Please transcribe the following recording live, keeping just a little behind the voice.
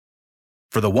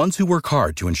For the ones who work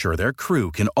hard to ensure their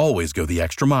crew can always go the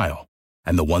extra mile,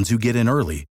 and the ones who get in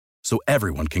early so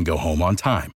everyone can go home on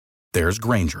time, there's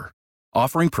Grainger,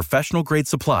 offering professional-grade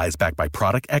supplies backed by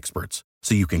product experts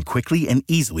so you can quickly and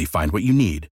easily find what you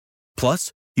need.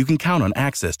 Plus, you can count on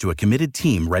access to a committed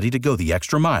team ready to go the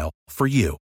extra mile for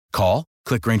you. Call,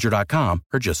 click Grainger.com,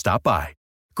 or just stop by.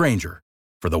 Grainger,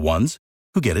 for the ones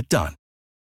who get it done.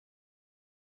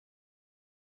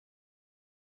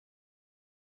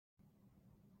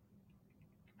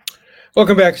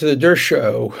 Welcome back to the Durst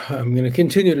Show. I'm going to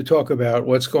continue to talk about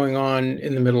what's going on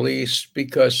in the Middle East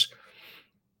because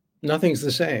nothing's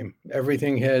the same.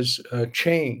 Everything has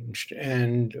changed,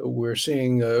 and we're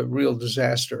seeing a real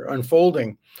disaster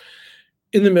unfolding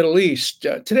in the Middle East.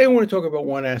 Today, I want to talk about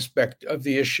one aspect of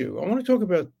the issue. I want to talk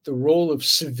about the role of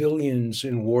civilians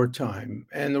in wartime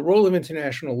and the role of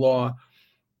international law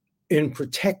in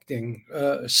protecting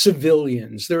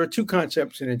civilians. There are two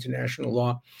concepts in international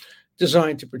law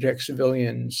designed to protect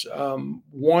civilians.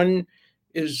 One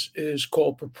is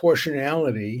called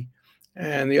proportionality,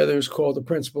 and the other is called the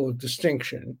principle of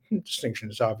distinction. Distinction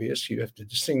is obvious. You have to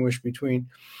distinguish between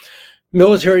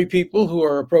military people who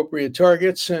are appropriate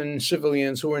targets and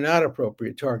civilians who are not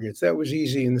appropriate targets. That was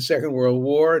easy in the Second World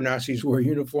War. Nazis wore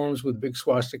uniforms with big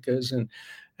swastikas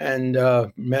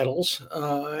and medals,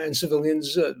 and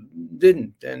civilians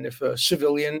didn't. And if a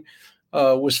civilian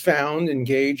was found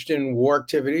engaged in war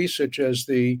activities, such as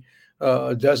the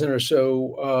dozen or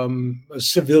so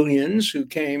civilians who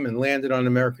came and landed on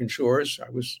American shores. I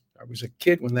was a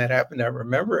kid when that happened. I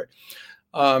remember it,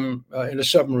 in a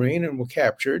submarine, and were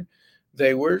captured.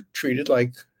 They were treated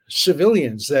like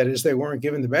civilians. That is, they weren't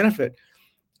given the benefit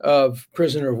of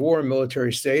prisoner of war and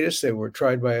military status. They were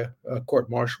tried by a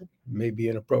court-martial, maybe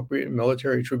an appropriate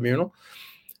military tribunal,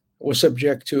 were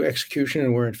subject to execution,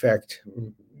 and were in fact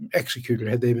executed.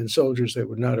 Had they been soldiers, they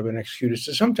would not have been executed.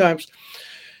 So sometimes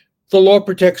the law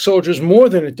protects soldiers more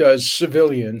than it does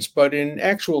civilians, but in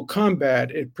actual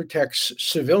combat, it protects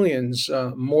civilians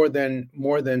more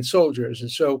than soldiers.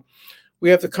 And so we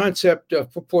have the concept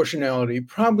of proportionality,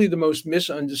 probably the most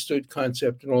misunderstood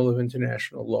concept in all of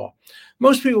international law.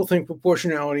 Most people think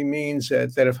proportionality means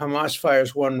that if Hamas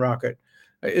fires one rocket,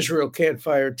 Israel can't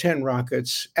fire 10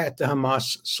 rockets at the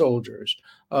Hamas soldiers,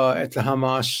 at the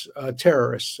Hamas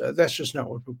terrorists. That's just not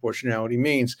what proportionality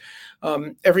means.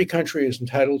 Every country is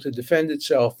entitled to defend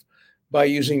itself by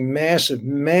using massive,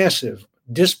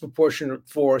 disproportionate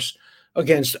force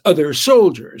against other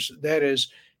soldiers. That is,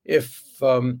 if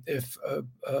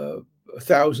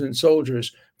 1,000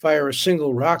 soldiers fire a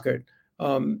single rocket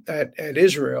at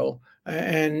Israel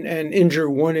and injure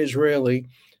one Israeli,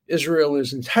 Israel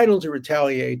is entitled to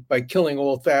retaliate by killing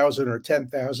all 1,000 or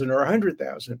 10,000 or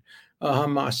 100,000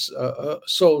 Hamas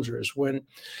soldiers. When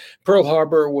Pearl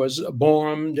Harbor was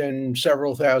bombed and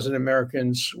several thousand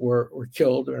Americans were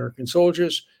killed, American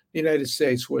soldiers, the United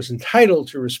States was entitled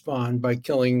to respond by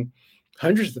killing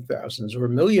hundreds of thousands or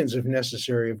millions, if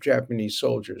necessary, of Japanese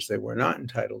soldiers. They were not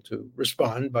entitled to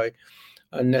respond by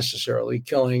necessarily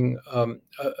killing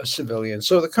a civilian.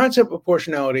 So the concept of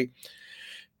proportionality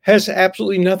has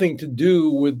absolutely nothing to do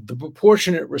with the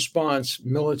proportionate response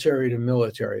military to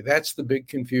military. That's the big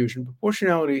confusion.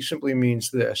 Proportionality simply means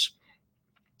this,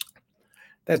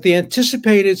 that the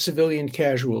anticipated civilian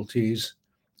casualties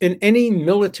in any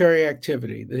military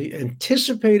activity, the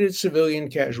anticipated civilian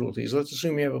casualties, let's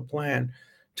assume you have a plan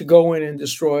to go in and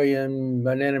destroy an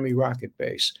enemy rocket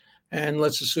base. And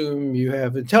let's assume you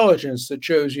have intelligence that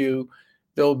shows you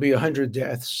there'll be 100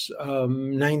 deaths,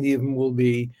 90 of them will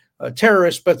be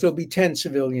terrorists, but there'll be 10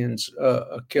 civilians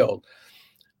killed.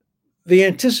 The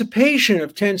anticipation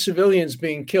of 10 civilians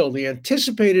being killed, the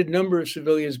anticipated number of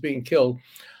civilians being killed,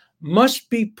 must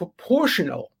be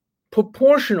proportional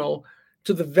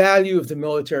to the value of the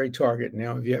military target.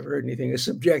 Now, have you ever heard anything as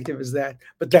subjective as that?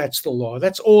 But that's the law.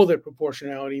 That's all that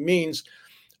proportionality means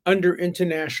under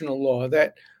international law,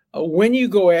 that when you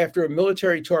go after a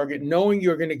military target, knowing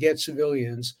you're going to get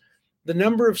civilians, the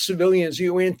number of civilians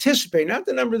you anticipate, not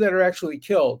the number that are actually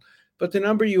killed, but the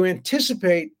number you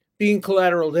anticipate being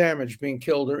collateral damage, being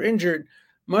killed or injured,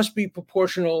 must be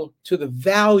proportional to the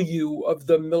value of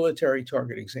the military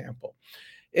target example.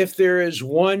 If there is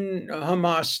one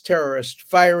Hamas terrorist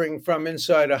firing from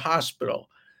inside a hospital,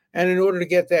 and in order to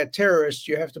get that terrorist,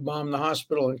 you have to bomb the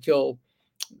hospital and kill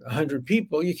 100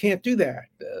 people, you can't do that.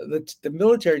 The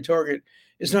military target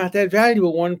is not that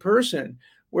valuable, one person,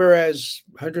 whereas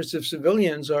hundreds of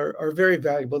civilians are very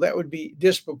valuable. That would be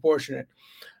disproportionate.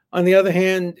 On the other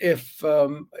hand, if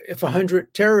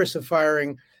 100 terrorists are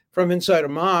firing from inside a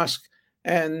mosque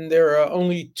and there are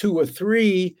only 2 or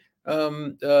 3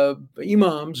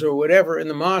 imams or whatever in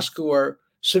the mosque who are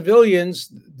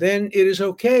civilians, then it is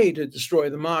okay to destroy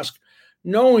the mosque,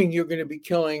 knowing you're going to be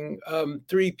killing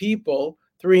three people,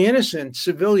 three innocent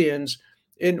civilians,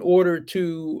 in order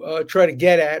to try to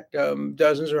get at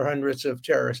dozens or hundreds of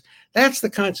terrorists. That's the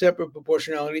concept of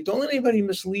proportionality. Don't let anybody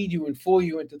mislead you and fool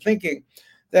you into thinking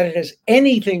that it has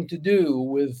anything to do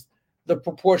with the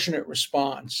proportionate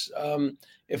response.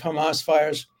 If Hamas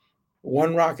fires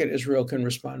one rocket, Israel can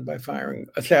respond by firing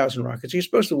 1,000 rockets. You're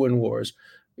supposed to win wars.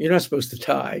 You're not supposed to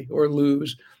tie or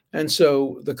lose. And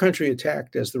so the country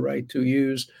attacked has the right to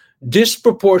use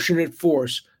disproportionate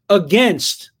force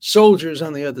against soldiers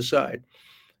on the other side,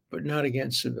 but not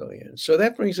against civilians. So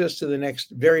that brings us to the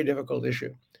next very difficult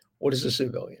issue. What is a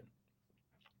civilian?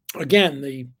 Again,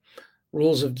 the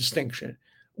rules of distinction.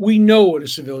 We know what a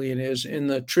civilian is in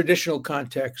the traditional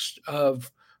context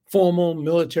of formal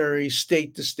military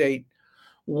state-to-state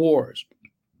wars.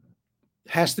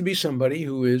 Has to be somebody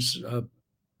who is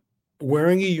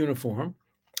wearing a uniform,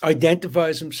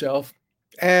 identifies himself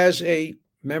as a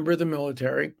member of the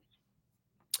military,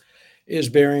 is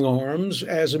bearing arms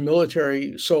as a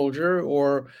military soldier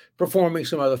or performing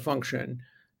some other function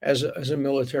as a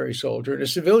military soldier. And a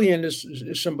civilian is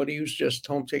somebody who's just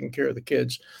home taking care of the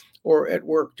kids or at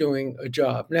work doing a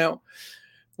job. Now,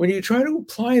 when you try to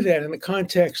apply that in the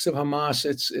context of Hamas,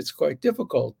 it's quite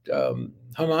difficult.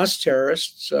 Hamas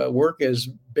terrorists work as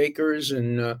bakers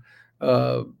and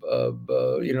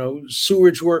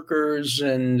sewage workers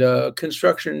and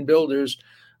construction builders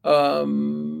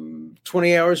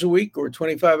 20 hours a week or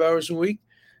 25 hours a week.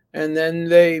 And then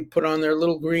they put on their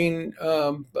little green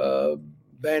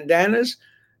bandanas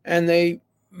and they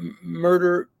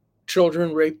murder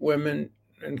children, rape women,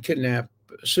 and kidnap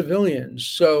civilians.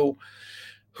 So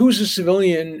who's a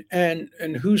civilian and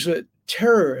who's a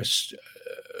terrorist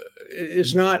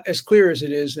is not as clear as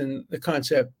it is in the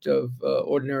concept of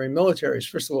ordinary militaries.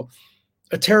 First of all,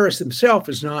 a terrorist himself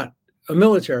is not a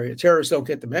military. Terrorists don't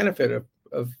get the benefit of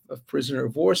prisoner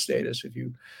of war status. If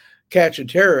you catch a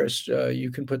terrorist, you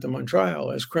can put them on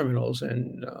trial as criminals,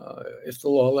 and if the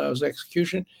law allows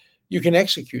execution, you can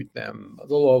execute them.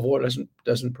 The law of war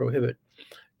doesn't prohibit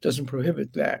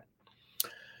that.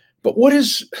 But what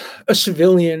is a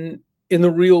civilian in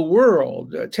the real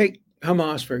world? Take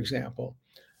Hamas, for example.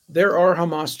 There are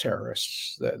Hamas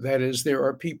terrorists. That is, there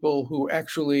are people who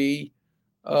actually,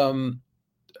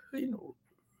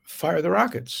 fire the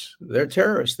rockets. They're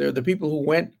terrorists. They're the people who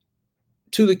went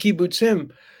to the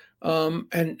kibbutzim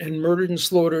and murdered and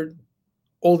slaughtered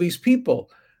all these people.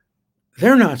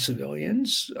 They're not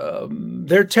civilians.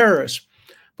 They're terrorists.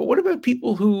 But what about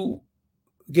people who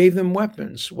gave them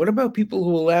weapons? What about people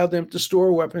who allowed them to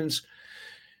store weapons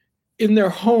in their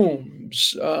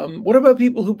homes? What about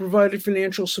people who provided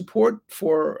financial support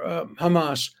for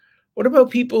Hamas? What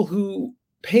about people who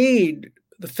paid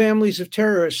the families of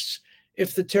terrorists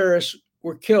if the terrorists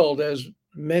were killed, as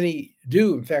many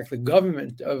do? In fact, the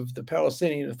government of the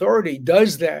Palestinian Authority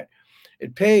does that.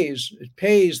 It pays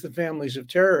the families of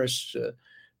terrorists.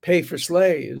 Pay for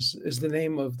slay is the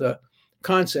name of the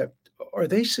concept. Are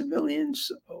they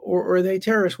civilians or are they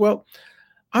terrorists? Well,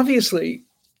 obviously,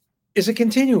 it's a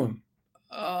continuum.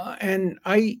 And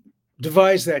I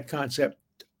devised that concept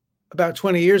about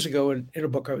 20 years ago in a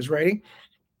book I was writing.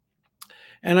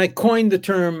 And I coined the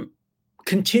term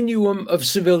continuum of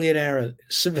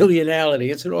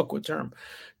civilianality. It's an awkward term.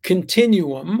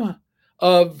 Continuum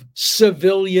of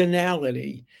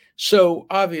civilianality. So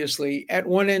obviously, at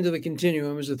one end of the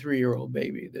continuum is a 3-year-old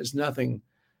baby. There's nothing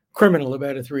criminal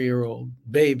about a 3-year-old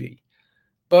baby.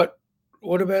 But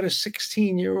what about a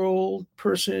 16-year-old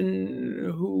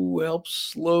person who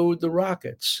helps load the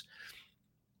rockets?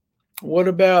 What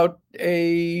about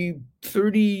a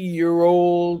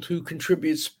 30-year-old who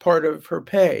contributes part of her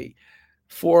pay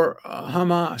for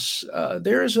Hamas?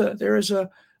 There is a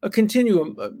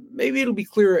continuum. Maybe it'll be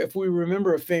clearer if we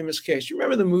remember a famous case. You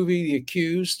remember the movie The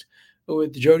Accused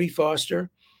with Jodie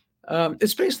Foster?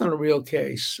 It's based on a real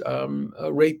case,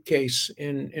 a rape case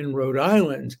in Rhode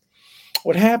Island.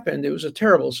 What happened, it was a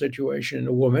terrible situation.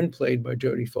 A woman played by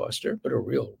Jodie Foster, but a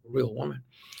real woman,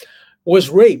 was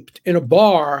raped in a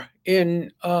bar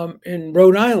in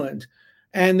Rhode Island.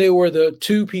 And they were the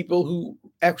two people who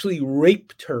actually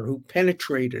raped her, who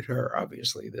penetrated her.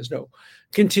 Obviously, there's no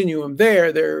continuum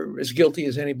there. They're as guilty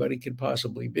as anybody could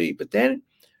possibly be. But then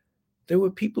there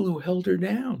were people who held her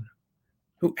down,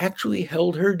 who actually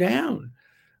held her down.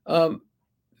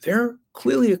 They're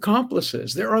clearly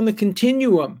accomplices. They're on the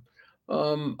continuum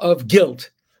of guilt.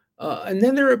 And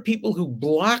then there are people who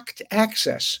blocked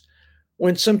access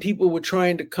when some people were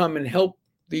trying to come and help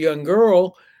the young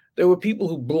girl. There were people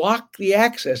who blocked the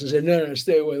access and said, no,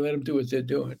 stay away, let them do what they're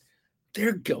doing.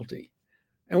 They're guilty.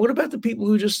 And what about the people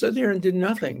who just stood there and did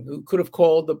nothing, who could have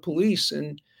called the police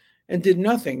and did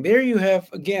nothing? There you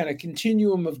have, again, a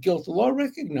continuum of guilt. The law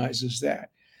recognizes that.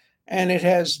 And it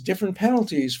has different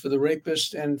penalties for the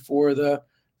rapist and for the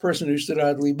person who stood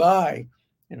idly by.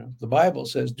 The Bible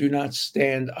says, do not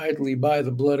stand idly by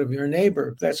the blood of your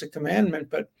neighbor. That's a commandment,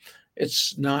 but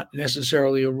it's not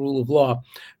necessarily a rule of law.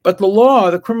 But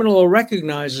the criminal law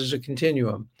recognizes a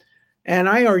continuum. And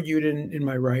I argued in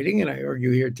my writing, and I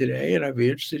argue here today, and I'd be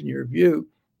interested in your view,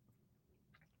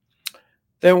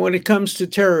 that when it comes to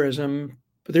terrorism,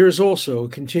 there is also a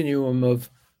continuum of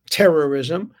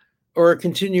terrorism or a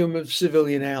continuum of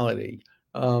civilianality.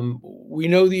 We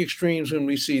know the extremes when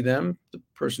we see them. The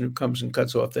person who comes and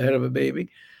cuts off the head of a baby,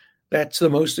 that's the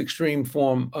most extreme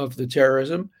form of the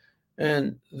terrorism.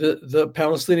 And the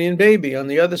Palestinian baby on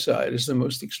the other side is the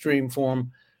most extreme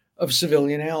form of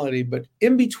civilianality. But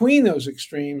in between those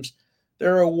extremes,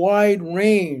 there are a wide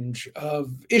range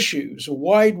of issues, a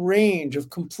wide range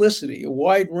of complicity, a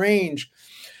wide range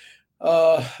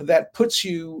that puts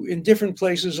you in different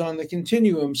places on the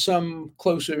continuum, some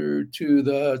closer to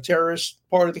the terrorist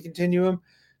part of the continuum,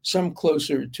 some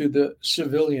closer to the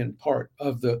civilian part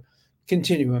of the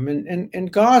continuum.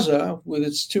 And Gaza, with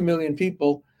its 2 million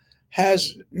people,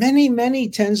 has many, many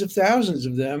tens of thousands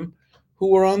of them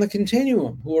who are on the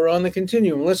continuum,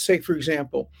 Let's take, for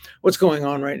example, what's going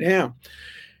on right now.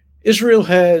 Israel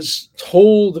has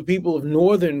told the people of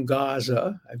northern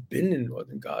Gaza, I've been in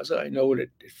northern Gaza, I know what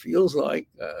it feels like,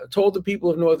 told the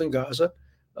people of northern Gaza,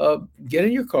 get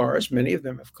in your cars, many of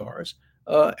them have cars,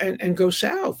 and go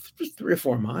south, just 3 or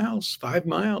 4 miles, 5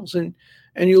 miles, and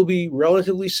you'll be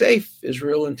relatively safe.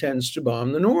 Israel intends to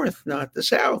bomb the north, not the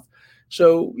south.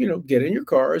 So, get in your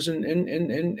cars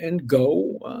and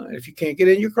go. If you can't get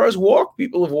in your cars, walk.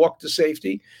 People have walked to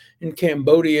safety in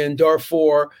Cambodia and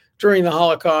Darfur during the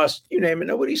Holocaust, you name it.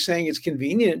 Nobody's saying it's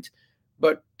convenient,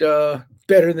 but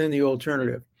better than the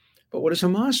alternative. But what is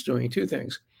Hamas doing? 2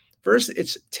 things. First,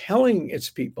 it's telling its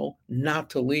people not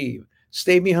to leave.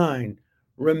 Stay behind.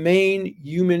 Remain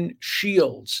human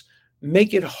shields.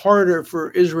 Make it harder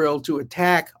for Israel to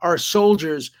attack our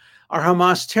soldiers, our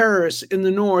Hamas terrorists in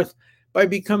the north, by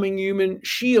becoming human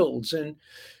shields. And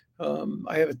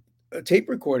I have a tape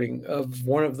recording of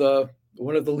one of the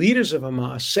leaders of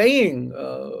Hamas saying,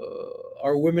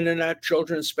 our women and our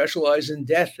children specialize in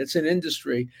death. It's an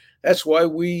industry. That's why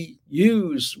we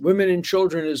use women and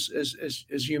children as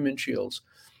human shields.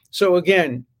 So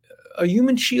again, are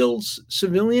human shields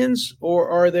civilians or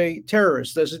are they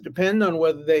terrorists? Does it depend on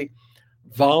whether they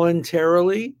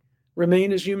voluntarily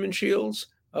remain as human shields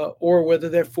or whether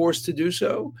they're forced to do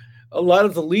so? A lot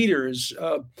of the leaders,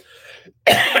 of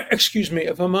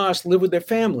Hamas live with their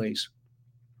families.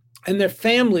 And their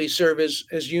families serve as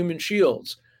human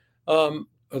shields. Are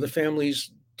the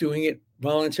families doing it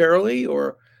voluntarily,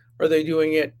 or are they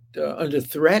doing it under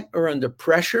threat or under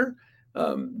pressure?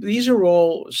 These are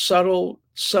all subtle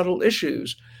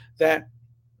issues that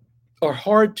are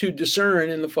hard to discern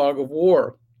in the fog of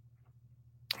war.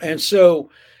 And so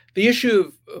the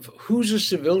issue of who's a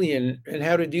civilian and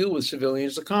how to deal with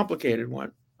civilians is a complicated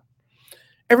one.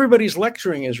 Everybody's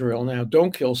lecturing Israel now,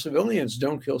 don't kill civilians,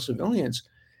 don't kill civilians.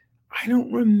 I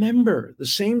don't remember the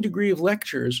same degree of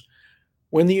lectures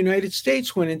when the United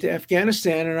States went into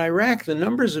Afghanistan and Iraq. The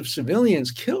numbers of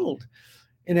civilians killed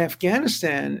in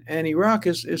Afghanistan and Iraq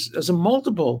is a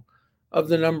multiple of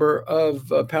the number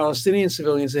of Palestinian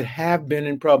civilians that have been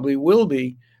and probably will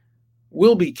be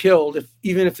killed,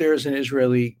 even if there is an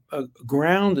Israeli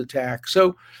ground attack.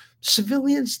 So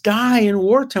civilians die in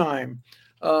wartime.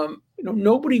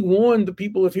 Nobody warned the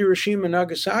people of Hiroshima and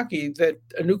Nagasaki that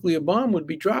a nuclear bomb would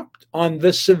be dropped on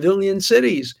the civilian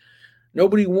cities.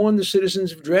 Nobody warned the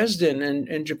citizens of Dresden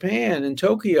and Japan and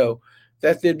Tokyo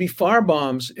that there'd be fire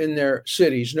bombs in their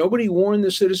cities. Nobody warned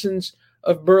the citizens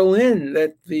of Berlin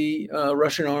that the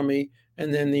Russian army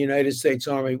and then the United States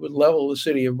Army would level the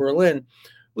city of Berlin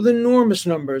with enormous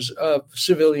numbers of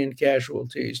civilian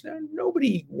casualties. Now,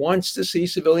 nobody wants to see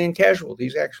civilian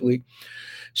casualties. Actually,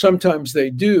 sometimes they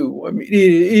do. I mean,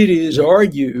 it is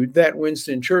argued that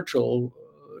Winston Churchill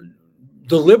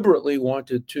deliberately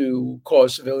wanted to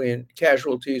cause civilian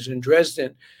casualties in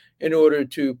Dresden in order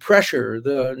to pressure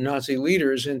the Nazi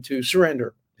leaders into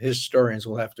surrender. Historians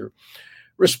will have to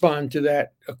respond to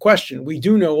that question. We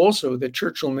do know also that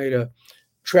Churchill made a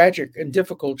tragic and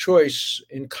difficult choice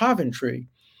in Coventry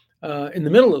in the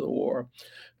middle of the war.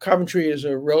 Coventry is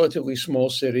a relatively small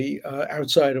city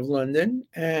outside of London,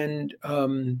 and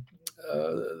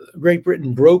Great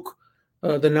Britain broke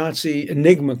the Nazi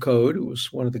Enigma Code. It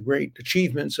was one of the great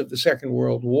achievements of the Second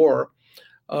World War.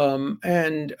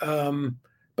 And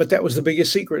But that was the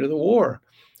biggest secret of the war.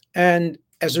 And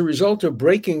as a result of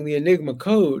breaking the Enigma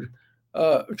Code,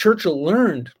 Churchill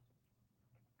learned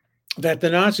that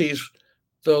the Nazis,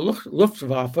 the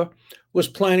Luftwaffe, was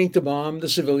planning to bomb the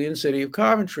civilian city of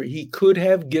Coventry. He could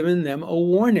have given them a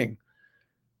warning,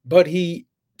 but he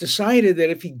decided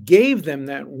that if he gave them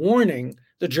that warning,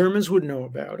 the Germans would know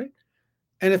about it.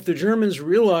 And if the Germans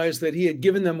realized that he had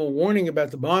given them a warning about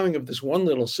the bombing of this one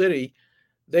little city,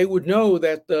 they would know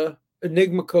that the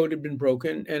Enigma Code had been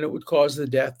broken and it would cause the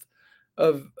death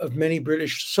of many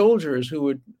British soldiers who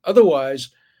would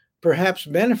otherwise perhaps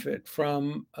benefit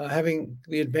from having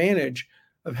the advantage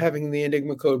of having the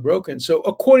Enigma Code broken. So,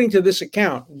 according to this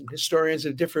account, historians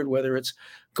have differed whether it's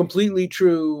completely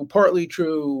true, partly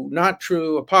true, not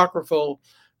true, apocryphal.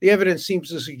 The evidence seems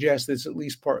to suggest that it's at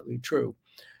least partly true.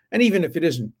 And even if it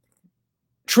isn't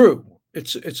true,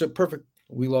 it's a perfect,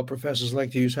 we law professors like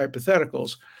to use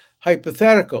hypotheticals,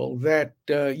 hypothetical that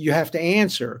you have to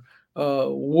answer.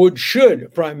 Should a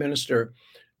prime minister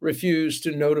refuse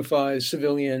to notify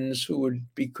civilians who would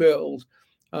be killed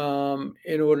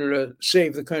in order to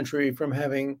save the country from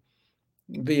having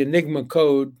the Enigma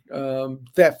Code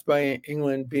theft by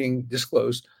England being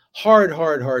disclosed?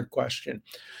 Hard question.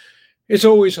 It's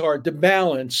always hard to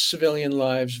balance civilian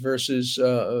lives versus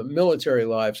military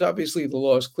lives. Obviously, the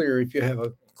law is clear if you have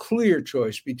a clear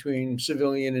choice between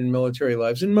civilian and military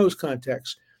lives. In most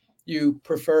contexts, you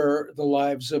prefer the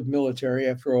lives of military.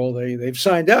 After all, they've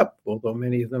signed up, although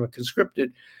many of them are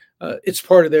conscripted. It's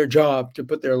part of their job to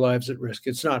put their lives at risk.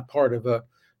 It's not part of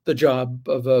the job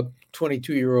of a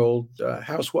 22-year-old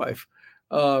housewife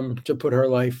to put her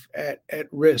life at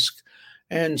risk.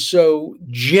 And so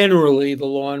generally, the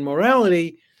law and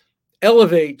morality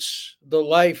elevates the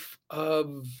life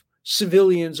of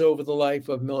civilians over the life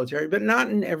of military, but not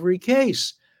in every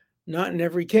case. Not in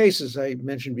every case. As I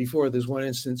mentioned before, there's one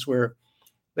instance where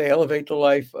they elevate the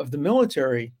life of the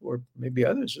military, or maybe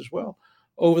others as well,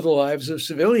 over the lives of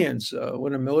civilians.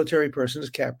 When a military person is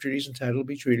captured, he's entitled to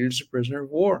be treated as a prisoner of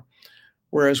war.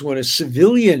 Whereas when a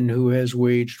civilian who has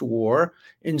waged war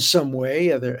in some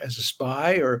way, either as a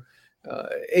spy or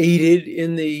aided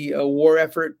in the war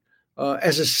effort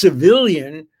as a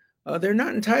civilian, they're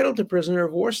not entitled to prisoner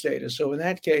of war status. So in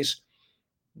that case,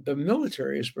 the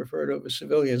military is preferred over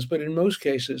civilians, but in most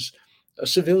cases,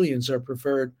 civilians are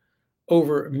preferred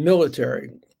over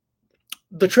military.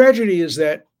 The tragedy is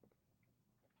that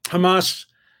Hamas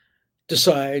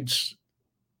decides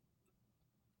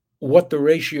what the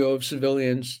ratio of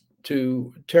civilians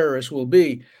to terrorists will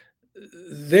be.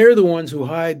 They're the ones who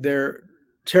hide their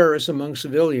terrorists among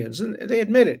civilians, and they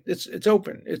admit it. It's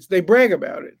open. They brag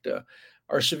about it.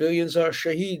 Our civilians are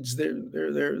shaheeds.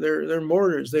 They're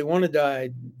martyrs. They want to die.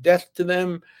 Death to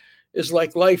them is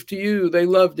like life to you. They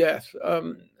love death.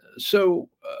 So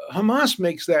Hamas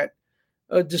makes that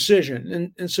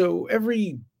decision, and so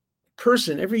every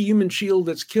person, every human shield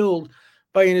that's killed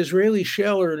by an Israeli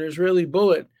shell or an Israeli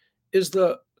bullet is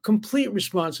the complete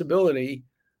responsibility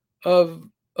of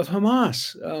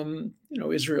Hamas.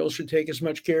 Israel should take as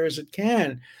much care as it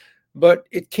can, but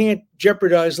it can't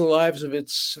jeopardize the lives of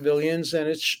its civilians and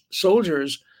its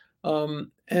soldiers. And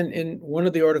in one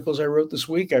of the articles I wrote this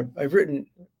week, I've written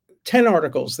 10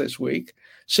 articles this week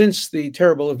since the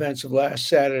terrible events of last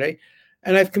Saturday,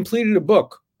 and I've completed a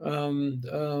book.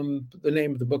 The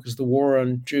name of the book is The War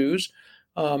on Jews.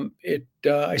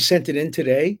 I sent it in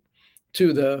today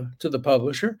to the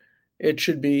publisher. It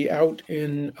should be out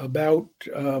in about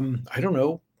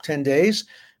 10 days.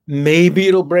 Maybe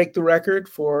it'll break the record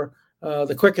for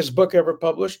the quickest book ever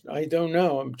published. I don't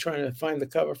know. I'm trying to find the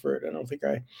cover for it. I don't think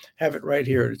I have it right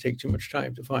here. It'll take too much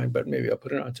time to find, but maybe I'll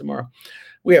put it on tomorrow.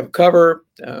 We have a cover,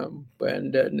 and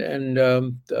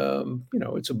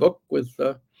it's a book with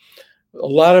a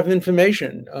lot of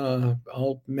information.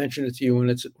 I'll mention it to you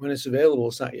when it's available.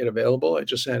 It's not yet available. I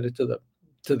just sent it to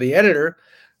the editor,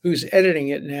 who's editing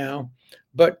it now.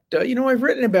 But I've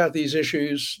written about these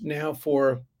issues now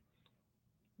for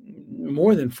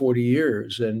more than 40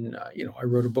 years, and I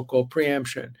wrote a book called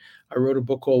Preemption. I wrote a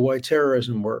book called Why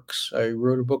Terrorism Works. I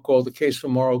wrote a book called The Case for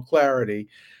Moral Clarity.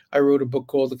 I wrote a book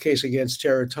called The Case Against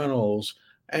Terror Tunnels,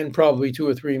 and probably 2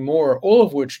 or 3 more, all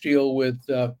of which deal with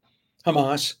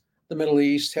Hamas, the Middle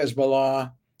East,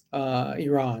 Hezbollah,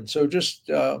 Iran. So just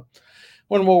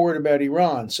one more word about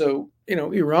Iran. So,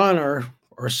 Iran are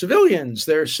civilians.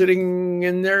 They're sitting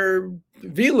in their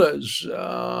villas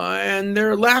and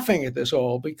they're laughing at this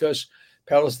all because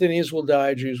Palestinians will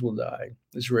die, Jews will die,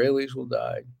 Israelis will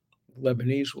die,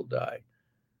 Lebanese will die.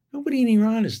 Nobody in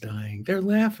Iran is dying. They're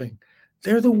laughing.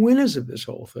 they're the winners of this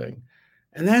whole thing.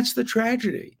 And that's the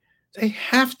tragedy. They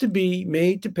have to be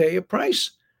made to pay a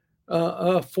price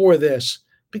for this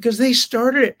because they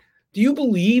started it. Do you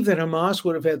believe that Hamas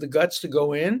would have had the guts to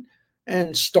go in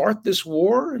and start this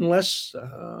war unless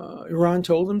Iran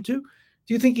told them to?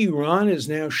 Do you think Iran is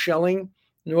now shelling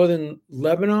northern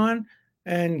Lebanon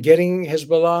and getting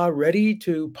Hezbollah ready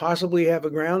to possibly have a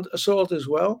ground assault as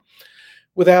well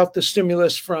without the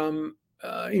stimulus from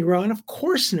Iran? Of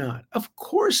course not. Of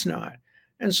course not.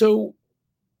 And so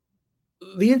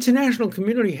the international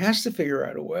community has to figure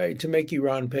out a way to make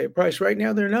Iran pay a price. Right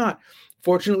now, they're not.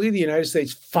 Fortunately, the United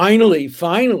States finally,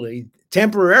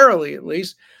 temporarily at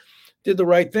least, did the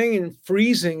right thing in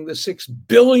freezing the $6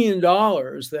 billion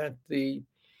that the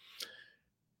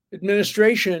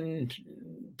administration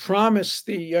promised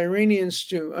the Iranians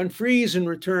to unfreeze in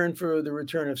return for the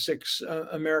return of 6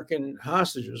 American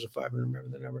hostages, if I remember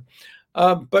the number.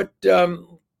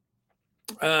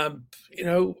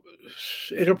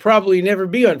 It'll probably never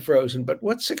be unfrozen. But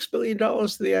what's $6 billion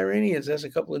to the Iranians? That's a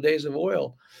couple of days of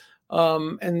oil.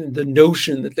 And the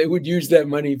notion that they would use that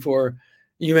money for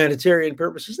humanitarian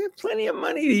purposes. They have plenty of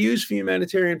money to use for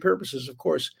humanitarian purposes. Of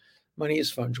course, money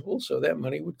is fungible, so that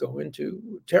money would go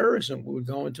into terrorism, would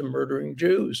go into murdering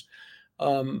Jews.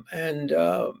 It's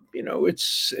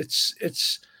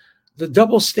the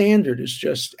double standard is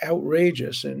just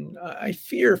outrageous. And I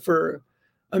fear for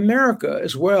America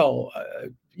as well.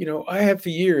 I have for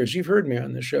years, you've heard me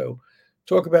on the show,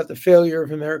 talk about the failure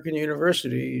of American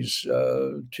universities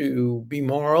to be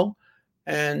moral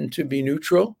and to be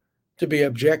neutral, to be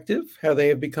objective, how they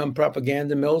have become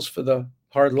propaganda mills for the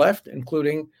hard left,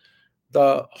 including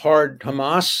the hard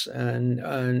Hamas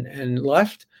and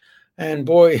left. And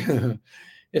boy,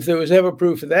 if there was ever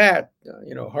proof of that,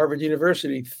 Harvard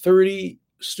University, 30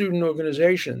 student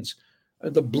organizations,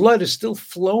 the blood is still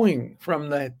flowing from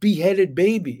the beheaded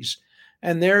babies.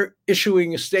 And they're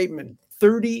issuing a statement,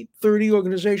 30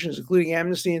 organizations, including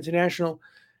Amnesty International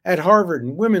at Harvard,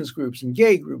 and women's groups and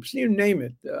gay groups, you name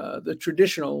it, the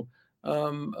traditional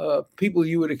people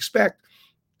you would expect,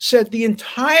 said the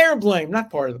entire blame,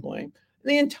 not part of the blame,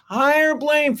 the entire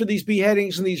blame for these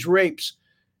beheadings and these rapes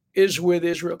is with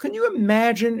Israel. Can you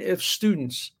imagine if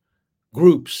students,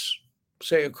 groups,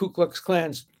 say a Ku Klux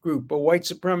Klan group, a white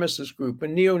supremacist group, a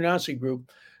neo-Nazi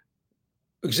group,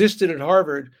 existed at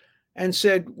Harvard and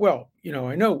said, well,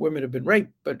 I know women have been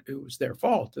raped, but it was their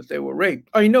fault that they were raped.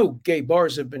 I know gay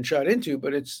bars have been shot into,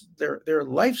 but it's their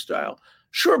lifestyle.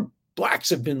 Sure, blacks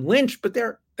have been lynched, but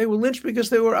they were lynched because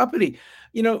they were uppity.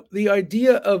 The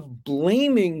idea of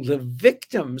blaming the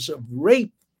victims of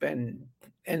rape and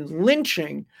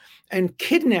lynching and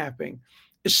kidnapping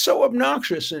is so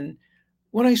obnoxious. And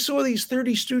when I saw these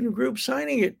 30 student groups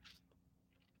signing it,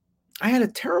 I had a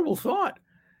terrible thought.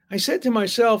 I said to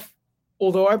myself,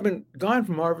 although I've been gone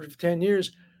from Harvard for 10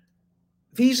 years,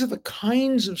 these are the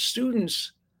kinds of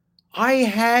students I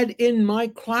had in my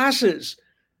classes.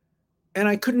 And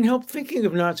I couldn't help thinking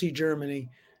of Nazi Germany,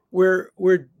 where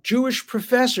Jewish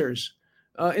professors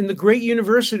in the great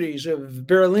universities of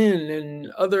Berlin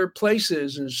and other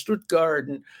places, and Stuttgart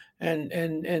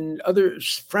and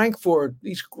others, Frankfurt,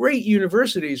 these great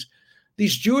universities,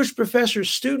 these Jewish professors,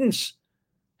 students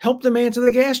helped them answer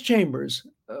the gas chambers,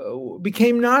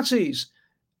 became Nazis,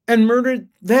 and murdered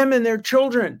them and their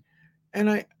children.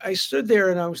 And I stood there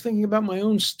and I was thinking about my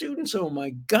own students. Oh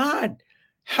my God,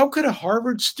 how could a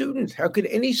Harvard student, how could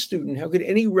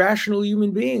any rational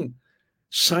human being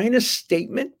sign a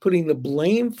statement putting the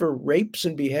blame for rapes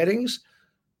and beheadings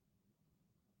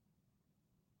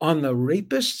on the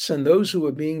rapists and those who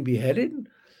are being beheaded,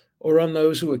 or on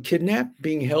those who are kidnapped,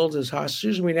 being held as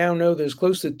hostages? We now know there's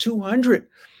close to 200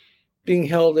 being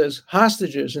held as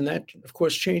hostages, and that, of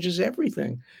course, changes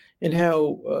everything in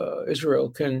how Israel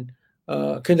can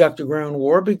conduct a ground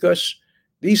war, because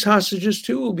these hostages,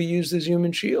 too, will be used as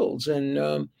human shields,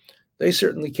 and they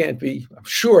certainly can't be. I'm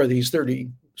sure these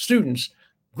 30 students,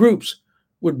 groups,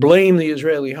 would blame the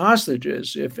Israeli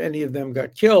hostages if any of them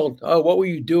got killed. Oh, what were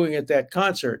you doing at that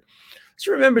concert? Let's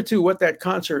remember, too, what that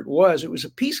concert was. It was a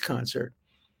peace concert.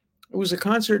 It was a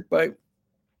concert by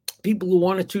people who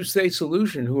want a two-state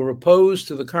solution, who are opposed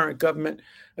to the current government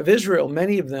of Israel,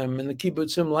 many of them in the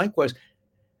kibbutzim likewise.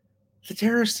 The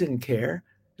terrorists didn't care.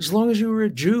 As long as you were a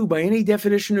Jew, by any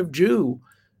definition of Jew,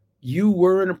 you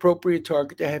were an appropriate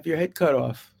target to have your head cut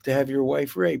off, to have your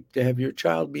wife raped, to have your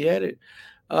child beheaded,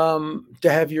 to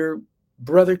have your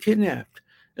brother kidnapped.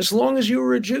 As long as you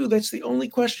were a Jew, that's the only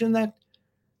question that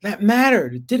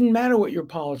mattered. It didn't matter what your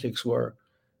politics were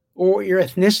or what your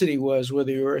ethnicity was,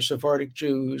 whether you were a Sephardic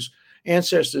Jew whose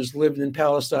ancestors lived in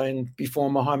Palestine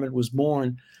before Muhammad was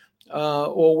born.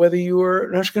 or whether you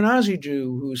were an Ashkenazi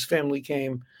Jew whose family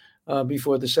came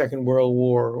before the Second World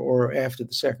War or after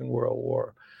the Second World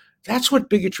War. That's what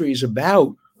bigotry is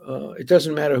about. It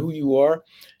doesn't matter who you are.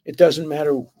 It doesn't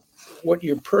matter what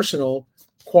your personal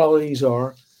qualities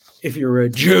are. If you're a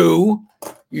Jew,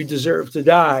 you deserve to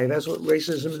die. That's what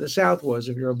racism in the South was.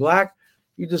 If you're a black,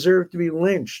 you deserve to be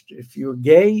lynched. If you're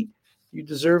gay, you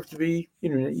deserve to be,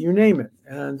 you name it.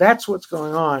 And that's what's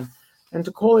going on. And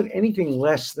to call it anything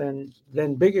less than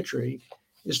bigotry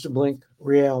is to blink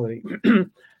reality.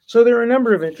 So there are a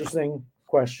number of interesting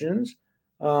questions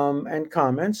and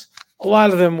comments. A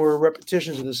lot of them were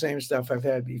repetitions of the same stuff I've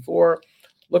had before.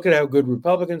 Look at how good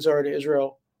Republicans are to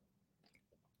Israel,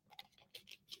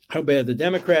 how bad the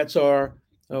Democrats are.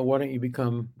 Why don't you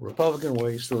become Republican? Why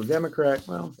are you still a Democrat?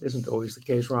 Well, isn't always the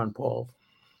case. Ron Paul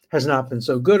has not been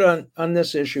so good on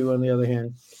this issue. On the other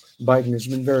hand, Biden has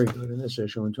been very good in this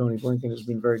issue, and Tony Blinken has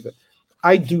been very good.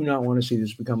 I do not want to see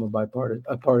this become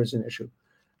a partisan issue.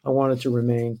 I want it to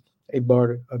remain a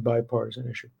bipartisan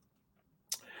issue.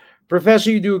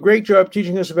 Professor, you do a great job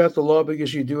teaching us about the law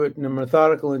because you do it in a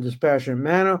methodical and dispassionate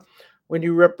manner. When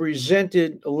you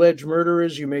represented alleged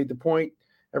murderers, you made the point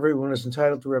everyone is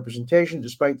entitled to representation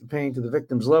despite the pain to the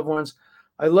victims' loved ones.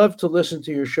 I love to listen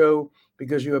to your show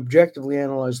because you objectively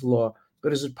analyze the law.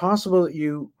 But is it possible that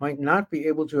you might not be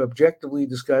able to objectively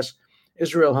discuss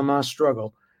Israel-Hamas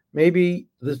struggle? Maybe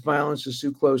this violence is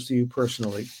too close to you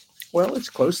personally. Well, it's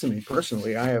close to me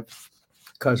personally. I have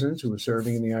cousins who are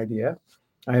serving in the IDF.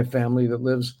 I have family that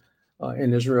lives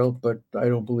in Israel, but I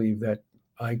don't believe that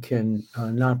I can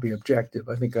not be objective.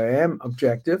 I think I am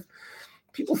objective.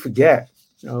 People forget,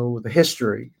 the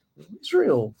history.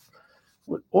 Israel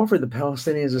offered the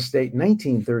Palestinians a state in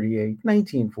 1938,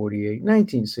 1948,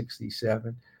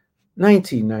 1967,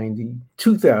 1990,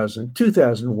 2000,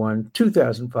 2001,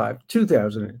 2005,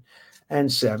 2007. And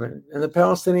the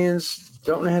Palestinians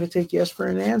don't know how to take yes for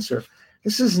an answer.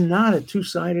 This is not a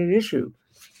two-sided issue.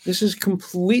 This is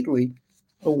completely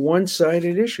a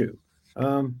one-sided issue.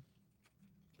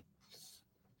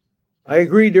 I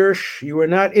agree, Dersh. You are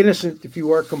not innocent if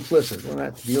you are complicit. Well,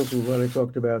 that deals with what I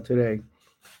talked about today.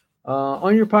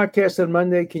 On your podcast on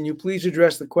Monday, can you please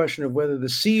address the question of whether the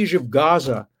siege of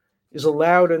Gaza is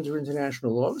allowed under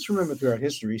international law? Let's remember throughout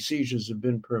history, sieges have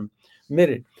been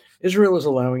permitted. Israel is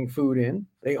allowing food in.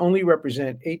 They only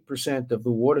represent 8% of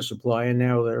the water supply, and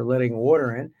now they're letting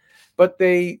water in. But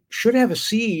they should have a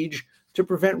siege to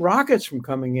prevent rockets from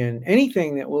coming in,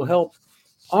 anything that will help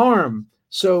arm.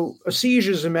 So a siege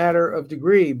is a matter of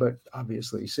degree, but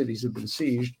obviously cities have been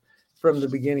sieged from the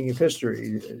beginning of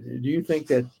history. Do you think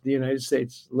that the United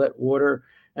States let water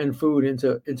and food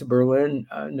into Berlin?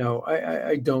 No,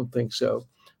 I don't think so.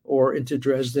 Or into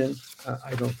Dresden?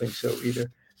 I don't think so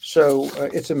either. So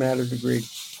it's a matter of degree.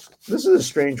 This is a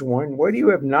strange one. Why do you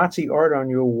have Nazi art on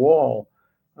your wall?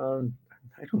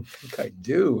 I don't think I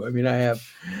do. I mean, I have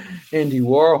Andy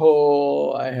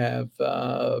Warhol. I have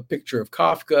a picture of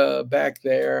Kafka back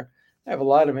there. I have a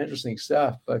lot of interesting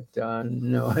stuff, but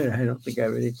no, I don't think I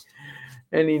have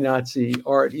any Nazi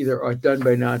art, either art done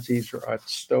by Nazis or art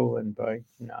stolen by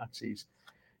Nazis.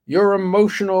 Your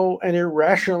emotional and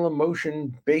irrational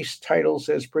emotion-based title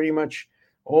says pretty much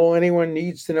all anyone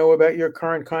needs to know about your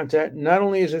current content. Not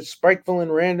only is it spiteful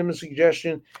and random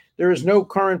suggestion, there is no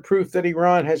current proof that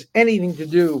Iran has anything to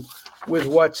do with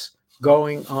what's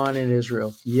going on in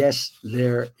Israel. Yes,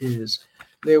 there is.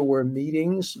 There were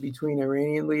meetings between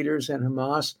Iranian leaders and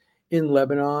Hamas in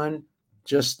Lebanon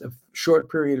just a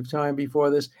short period of time before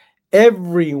this.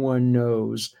 Everyone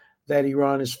knows that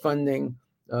Iran is funding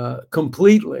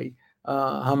completely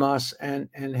Hamas and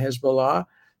Hezbollah.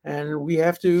 And we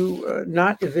have to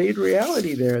not evade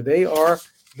reality there. They are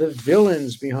the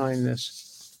villains behind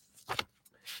this.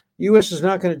 U.S. is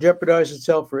not going to jeopardize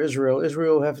itself for Israel.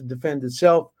 Israel will have to defend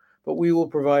itself, but we will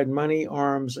provide money,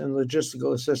 arms, and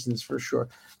logistical assistance for sure.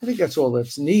 I think that's all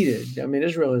that's needed. I mean,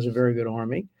 Israel has a very good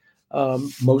army.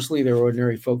 Mostly they're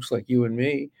ordinary folks like you and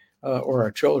me or our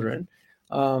children.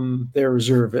 They're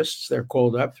reservists. They're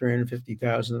called up.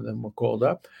 350,000 of them were called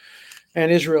up. And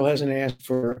Israel hasn't asked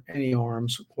for any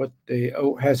arms.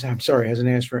 Hasn't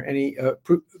asked for any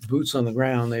boots on the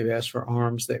ground. They've asked for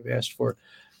arms. They've asked for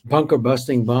bunker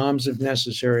busting bombs if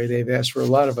necessary. They've asked for a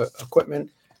lot of equipment,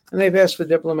 and they've asked for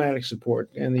diplomatic support.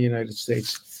 And the United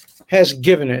States has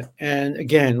given it. And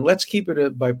again, let's keep it a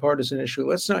bipartisan issue.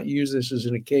 Let's not use this as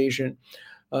an occasion,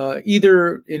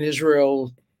 either in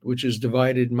Israel, which is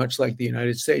divided, much like the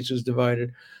United States is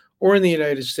divided, or in the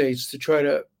United States to try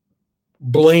to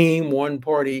blame one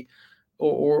party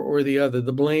or the other.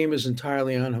 The blame is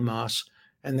entirely on Hamas,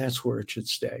 and that's where it should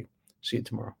stay. See you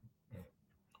tomorrow.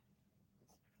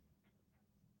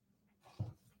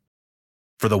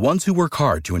 For the ones who work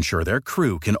hard to ensure their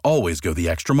crew can always go the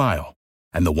extra mile,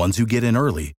 and the ones who get in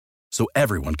early so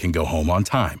everyone can go home on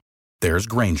time, there's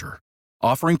Grainger,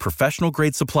 offering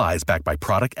professional-grade supplies backed by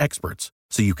product experts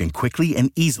so you can quickly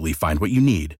and easily find what you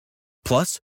need.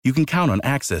 Plus, you can count on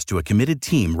access to a committed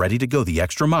team ready to go the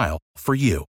extra mile for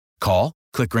you. Call,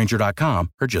 click Grainger.com,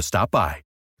 or just stop by.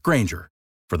 Grainger,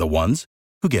 for the ones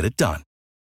who get it done.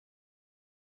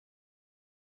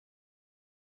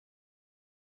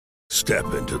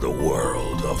 Step into the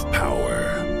world of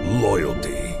power,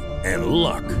 loyalty, and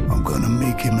luck. I'm gonna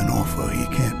make him an offer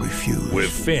he can't refuse. With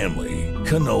family,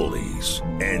 cannolis,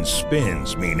 and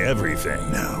spins mean everything.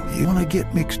 Now, you wanna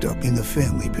get mixed up in the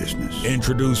family business.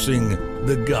 Introducing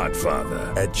The Godfather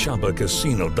at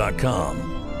ChumbaCasino.com.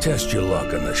 Test your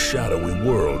luck in the shadowy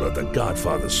world of The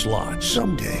Godfather slot.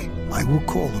 Someday, I will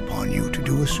call upon you to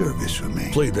do a service for me.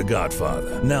 Play The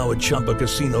Godfather, now at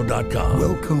ChumbaCasino.com.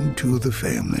 Welcome to the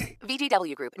family.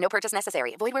 VGW Group. No purchase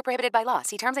necessary. Void where prohibited by law.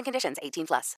 See terms and conditions. 18+.